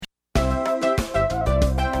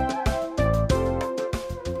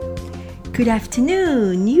Good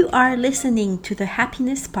afternoon. You are listening to the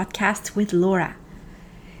Happiness Podcast with Laura.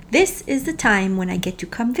 This is the time when I get to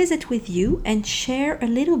come visit with you and share a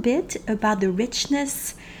little bit about the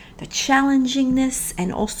richness, the challengingness,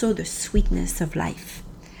 and also the sweetness of life.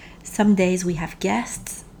 Some days we have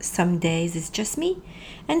guests, some days it's just me,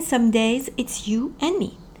 and some days it's you and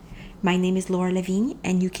me. My name is Laura Lavigne,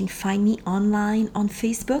 and you can find me online on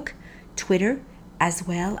Facebook, Twitter, as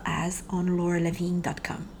well as on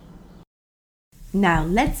lauralavigne.com. Now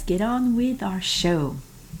let's get on with our show.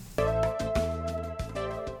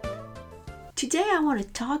 Today I want to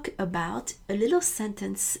talk about a little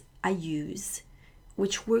sentence I use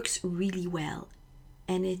which works really well,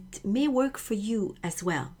 and it may work for you as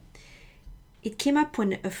well. It came up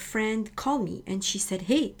when a friend called me and she said,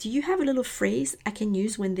 "Hey, do you have a little phrase I can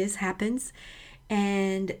use when this happens?"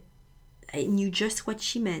 And I knew just what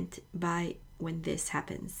she meant by when this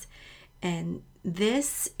happens. And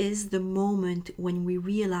this is the moment when we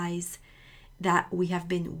realize that we have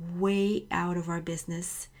been way out of our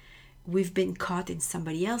business. We've been caught in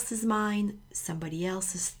somebody else's mind, somebody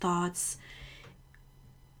else's thoughts,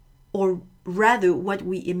 or rather what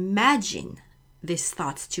we imagine these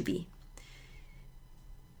thoughts to be.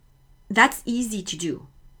 That's easy to do,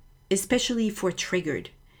 especially if we're triggered,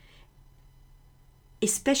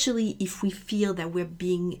 especially if we feel that we're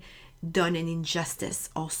being done an injustice,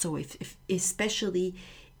 also especially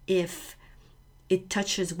if it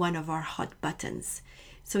touches one of our hot buttons.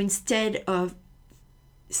 So instead of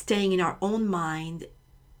staying in our own mind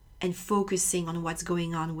and focusing on what's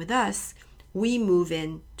going on with us, we move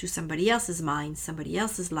in to somebody else's mind, somebody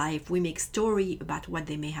else's life. We make story about what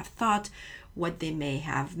they may have thought, what they may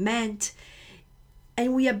have meant,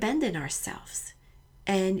 and we abandon ourselves.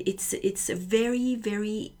 And it's a very,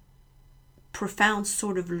 very profound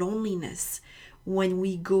sort of loneliness when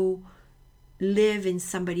we go live in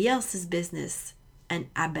somebody else's business and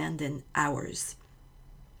abandon ours.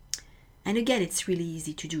 And again, it's really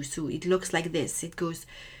easy to do. So it looks like this. It goes,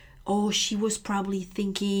 "Oh, she was probably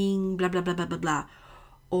thinking blah, blah, blah, blah, blah, blah."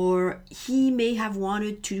 Or he may have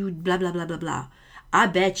wanted to do blah, blah, blah, blah, blah. "I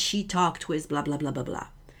bet she talked with blah, blah, blah, blah, blah.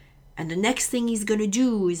 And the next thing he's going to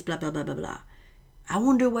do is blah, blah, blah, blah, blah. I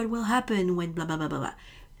wonder what will happen when blah, blah, blah, blah, blah."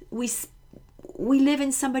 We live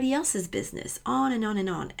in somebody else's business, on and on and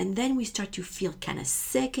on. And then we start to feel kind of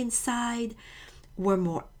sick inside. We're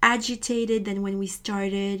more agitated than when we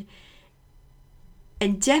started.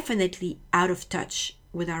 And definitely out of touch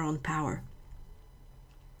with our own power.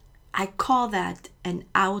 I call that an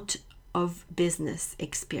out of business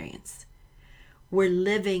experience. We're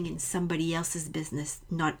living in somebody else's business,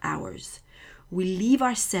 not ours. We leave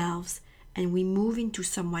ourselves and we move into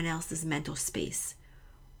someone else's mental space.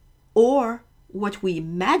 Or what we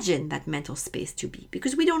imagine that mental space to be,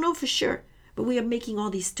 because we don't know for sure, but we are making all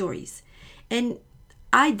these stories. And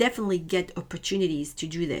I definitely get opportunities to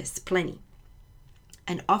do this, plenty.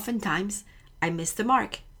 And oftentimes I miss the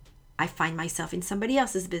mark. I find myself in somebody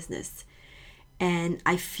else's business and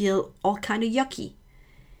I feel all kind of yucky.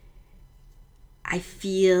 I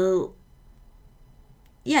feel,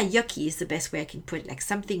 yucky is the best way I can put it. Like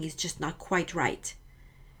something is just not quite right.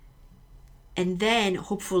 And then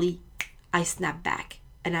hopefully I snap back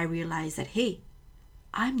and I realize that, hey,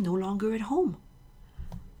 I'm no longer at home.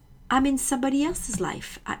 I'm in somebody else's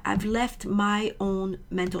life. I've left my own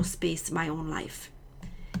mental space, my own life.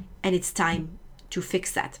 And it's time to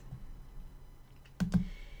fix that.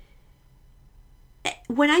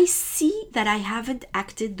 When I see that I haven't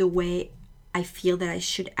acted the way I feel that I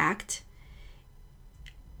should act,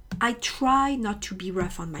 I try not to be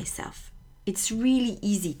rough on myself. It's really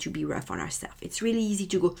easy to be rough on ourselves. It's really easy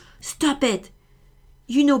to go, "Stop it.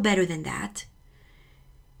 You know better than that."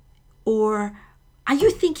 Or, "Are you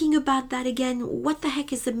thinking about that again? What the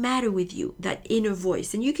heck is the matter with you?" That inner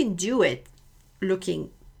voice. And you can do it looking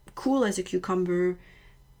cool as a cucumber,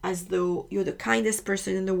 as though you're the kindest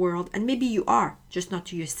person in the world. And maybe you are, just not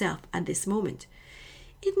to yourself at this moment.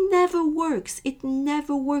 It never works. It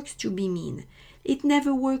never works to be mean. It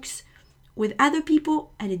never works with other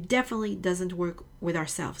people, and it definitely doesn't work with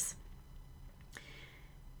ourselves.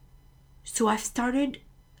 So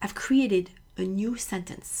I've created a new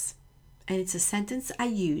sentence, and it's a sentence I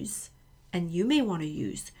use, and you may want to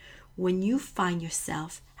use when you find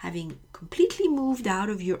yourself having completely moved out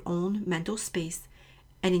of your own mental space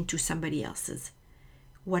and into somebody else's.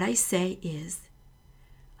 What I say is,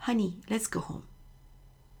 "Honey, let's go home."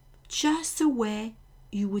 Just the way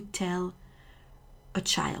you would tell a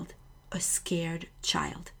child, a scared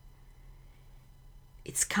child.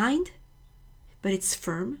 It's kind, but it's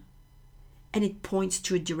firm, and it points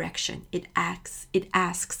to a direction. It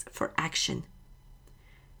asks for action.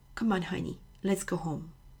 Come on, honey, let's go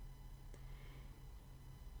home.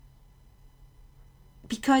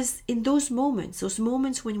 Because in those moments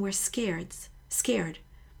when we're scared,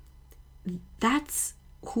 that's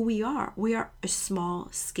who we are. We are a small,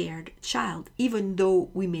 scared child, even though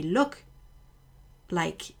we may look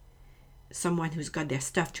like someone who's got their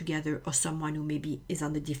stuff together or someone who maybe is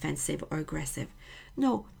on the defensive or aggressive.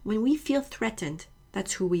 No, when we feel threatened,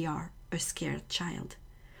 that's who we are, a scared child.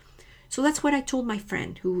 So that's what I told my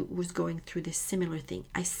friend who was going through this similar thing.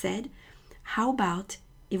 I said, how about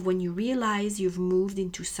if when you realize you've moved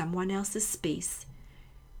into someone else's space,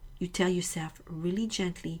 you tell yourself really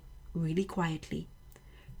gently, really quietly,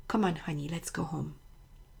 come on, honey, let's go home.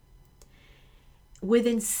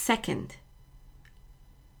 Within second,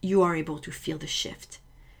 you are able to feel the shift,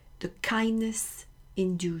 the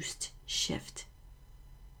kindness-induced shift.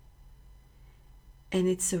 And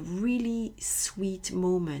it's a really sweet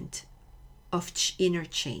moment of inner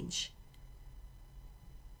change.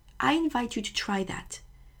 I invite you to try that.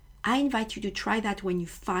 I invite you to try that when you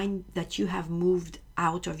find that you have moved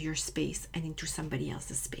out of your space and into somebody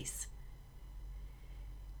else's space,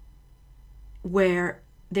 where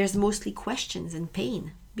there's mostly questions and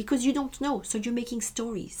pain because you don't know, so you're making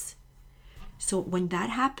stories. So when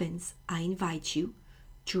that happens, I invite you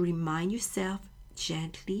to remind yourself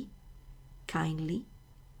gently, kindly,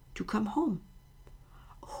 to come home.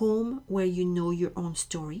 Home where you know your own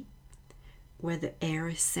story, where the air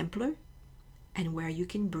is simpler, and where you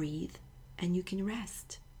can breathe and you can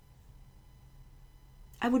rest.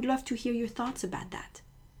 I would love to hear your thoughts about that.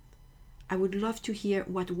 I would love to hear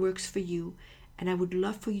what works for you, and I would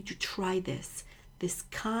love for you to try this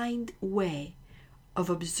kind way of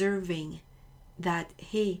observing that,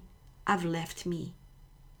 hey, I've left me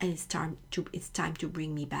and it's time to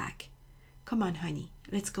bring me back. Come on, honey,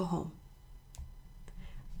 let's go home.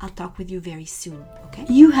 I'll talk with you very soon, okay?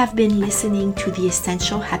 You have been listening to the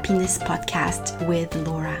Essential Happiness Podcast with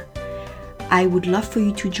Laura. I would love for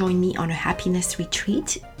you to join me on a happiness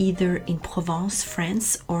retreat, either in Provence,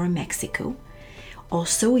 France, or Mexico.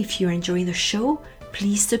 Also, if you're enjoying the show,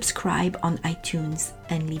 please subscribe on iTunes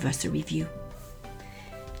and leave us a review.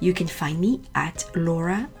 You can find me at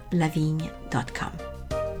lauralavigne.com.